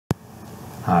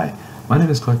Hi, my name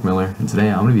is Clark Miller, and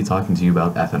today I'm going to be talking to you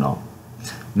about ethanol.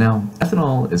 Now,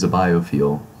 ethanol is a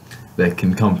biofuel that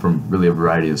can come from really a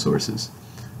variety of sources.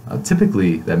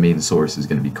 Typically, that main source is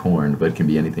going to be corn, but it can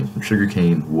be anything from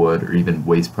sugarcane, wood, or even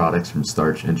waste products from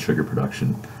starch and sugar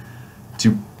production.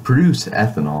 To produce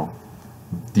ethanol,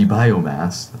 the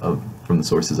biomass from the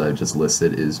sources I've just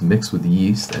listed is mixed with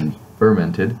yeast and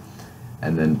fermented,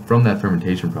 and then from that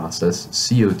fermentation process,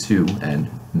 CO2 and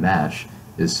mash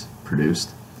is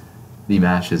produced. The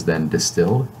mash is then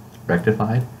distilled,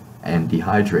 rectified, and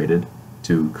dehydrated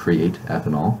to create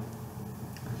ethanol.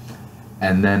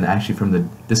 And then actually from the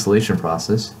distillation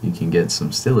process, you can get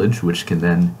some stillage, which can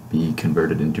then be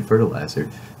converted into fertilizer.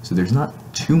 So there's not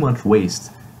too much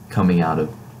waste coming out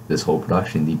of this whole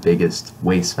production, the biggest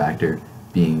waste factor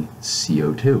being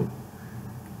CO2.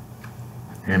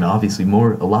 And obviously a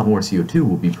lot more CO2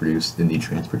 will be produced in the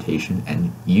transportation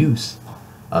and use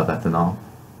of ethanol.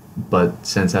 But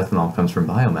since ethanol comes from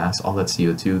biomass, all that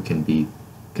CO2 can be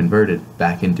converted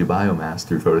back into biomass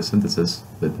through photosynthesis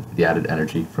with the added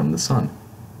energy from the sun.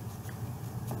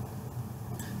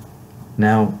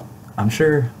 Now, I'm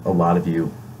sure a lot of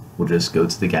you will just go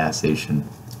to the gas station,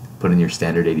 put in your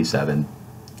standard 87,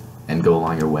 and go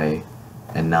along your way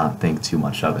and not think too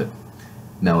much of it.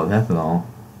 Now with ethanol,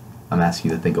 I'm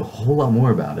asking you to think a whole lot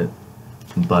more about it,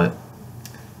 but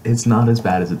it's not as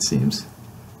bad as it seems.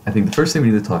 I think the first thing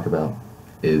we need to talk about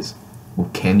is, well,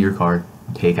 can your car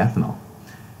take ethanol?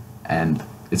 And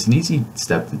it's an easy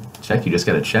step to check. You just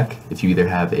got to check if you either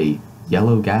have a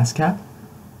yellow gas cap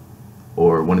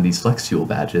or one of these flex fuel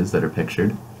badges that are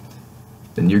pictured,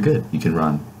 then you're good. You can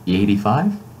run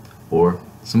E85 or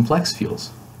some flex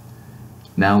fuels.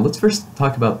 Now let's first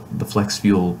talk about the flex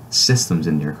fuel systems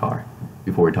in your car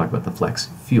before we talk about the flex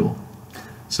fuel.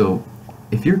 So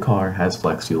if your car has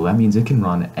flex fuel, that means it can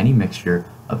run any mixture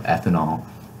of ethanol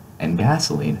and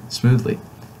gasoline smoothly.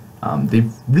 They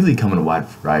really come in a wide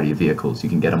variety of vehicles. You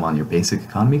can get them on your basic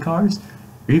economy cars,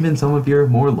 or even some of your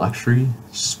more luxury,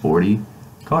 sporty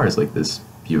cars like this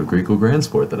Buick Regal Grand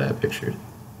Sport that I have pictured.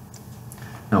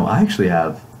 Now, I actually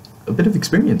have a bit of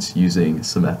experience using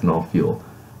some ethanol fuel.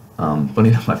 Funny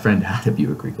enough, my friend had a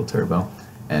Buick Regal Turbo,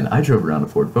 and I drove around a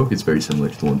Ford Focus very similar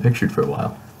to the one pictured for a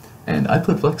while, and I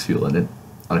put flex fuel in it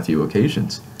on a few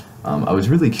occasions. I was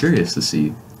really curious to see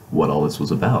what all this was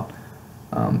about,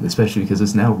 especially because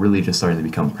it's now really just starting to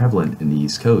become prevalent in the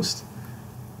East Coast.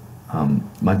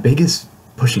 My biggest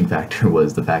pushing factor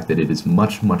was the fact that it is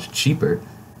much, much cheaper,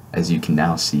 as you can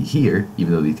now see here,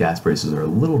 even though these gas prices are a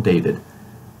little dated,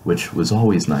 which was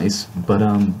always nice. But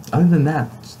other than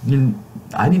that,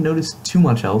 I didn't notice too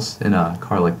much else in a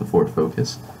car like the Ford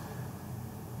Focus.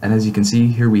 And as you can see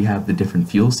here, we have the different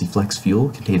fuels. The flex fuel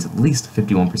contains at least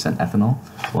 51% ethanol,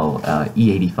 while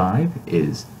E85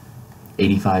 is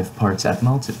 85 parts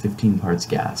ethanol to 15 parts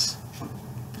gas.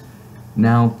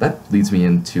 Now, that leads me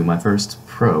into my first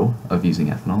pro of using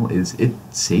ethanol, is it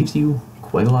saves you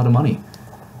quite a lot of money.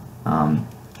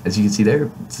 As you can see there,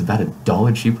 it's about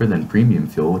 $1 cheaper than premium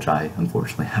fuel, which I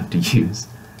unfortunately have to use.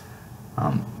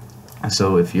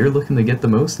 So if you're looking to get the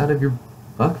most out of your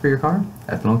buck for your car,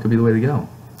 ethanol could be the way to go.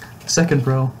 Second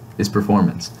pro is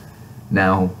performance.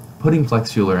 Now, putting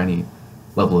flex fuel or any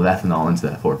level of ethanol into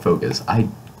that Ford Focus, I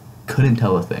couldn't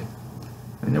tell a thing.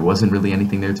 I mean, there wasn't really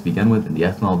anything there to begin with, and the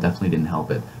ethanol definitely didn't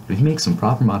help it. But if you make some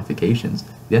proper modifications,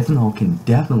 the ethanol can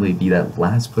definitely be that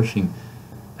last pushing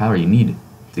power you need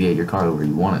to get your car where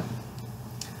you want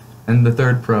it. And the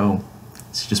third pro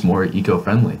is just more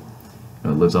eco-friendly. It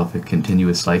lives off a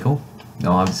continuous cycle.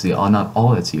 Now, obviously, not all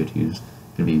that CO2 is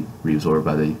going to be reabsorbed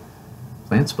by the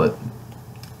plants, but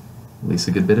at least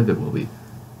a good bit of it will be.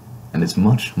 And it's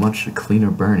much, much cleaner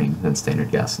burning than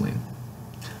standard gasoline.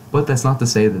 But that's not to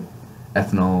say that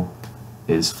ethanol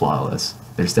is flawless.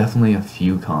 There's definitely a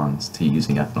few cons to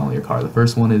using ethanol in your car. The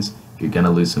first one is you're going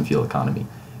to lose some fuel economy.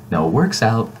 Now, it works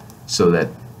out so that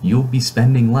you'll be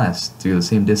spending less to go the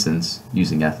same distance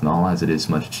using ethanol, as it is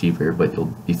much cheaper, but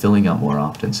you'll be filling up more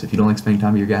often. So if you don't like spending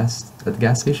time at the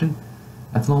gas station,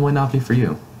 ethanol might not be for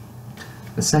you.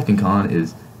 The second con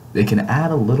is they can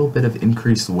add a little bit of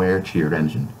increased wear to your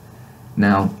engine.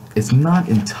 Now, it's not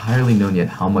entirely known yet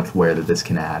how much wear that this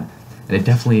can add, and it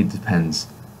definitely depends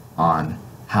on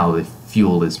how the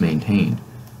fuel is maintained,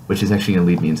 which is actually going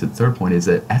to lead me into the third point, is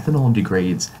that ethanol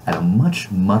degrades at a much,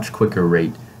 much quicker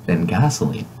rate than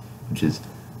gasoline, which is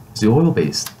the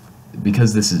oil-based.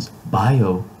 Because this is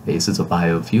bio-based, it's a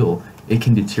biofuel, it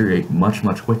can deteriorate much,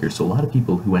 much quicker. So a lot of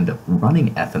people who end up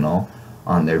running ethanol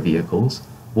on their vehicles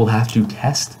will have to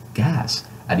test gas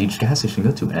at each gas station they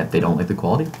go to, and if they don't like the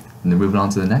quality, then they're moving on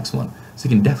to the next one. So it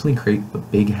can definitely create a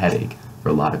big headache for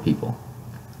a lot of people.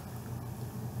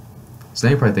 So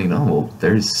now you're probably thinking, oh, well,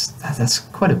 that's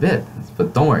quite a bit.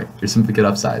 But don't worry, there's some good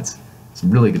upsides.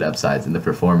 Some really good upsides in the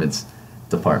performance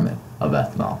department of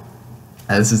ethanol.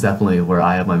 And this is definitely where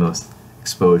I have my most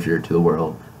exposure to the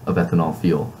world of ethanol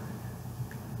fuel.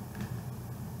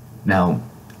 Now,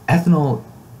 ethanol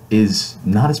is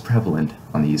not as prevalent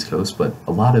on the East Coast, but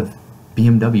a lot of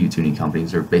BMW tuning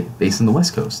companies are based on the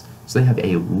West Coast. So they have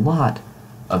a lot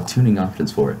of tuning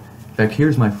options for it. In fact,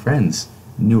 here's my friend's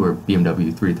newer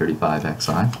BMW 335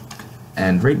 Xi.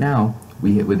 And right now,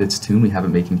 with its tune, we have it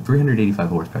making 385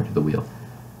 horsepower to the wheel.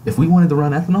 If we wanted to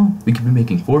run ethanol, we could be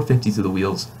making 450 to the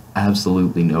wheels,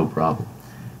 absolutely no problem.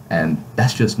 And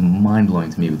that's just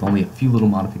mind-blowing to me. With only a few little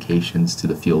modifications to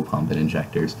the fuel pump and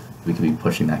injectors, we could be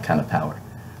pushing that kind of power.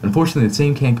 Unfortunately, the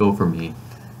same can't go for me,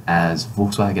 as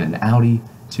Volkswagen and Audi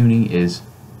tuning is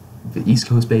the East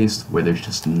Coast based, where there's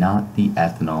just not the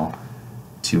ethanol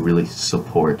to really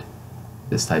support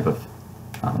this type of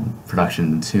production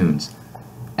and tunes.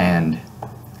 And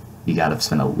you gotta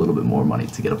spend a little bit more money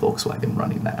to get a Volkswagen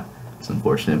running that. It's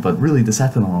unfortunate, but really this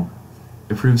ethanol,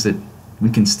 it proves that we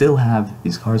can still have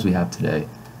these cars we have today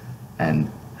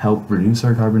and help reduce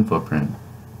our carbon footprint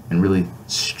and really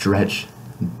stretch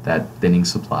that thinning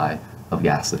supply of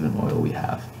gasoline and oil we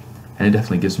have. And it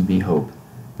definitely gives me hope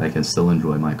that I can still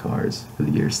enjoy my cars for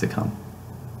the years to come.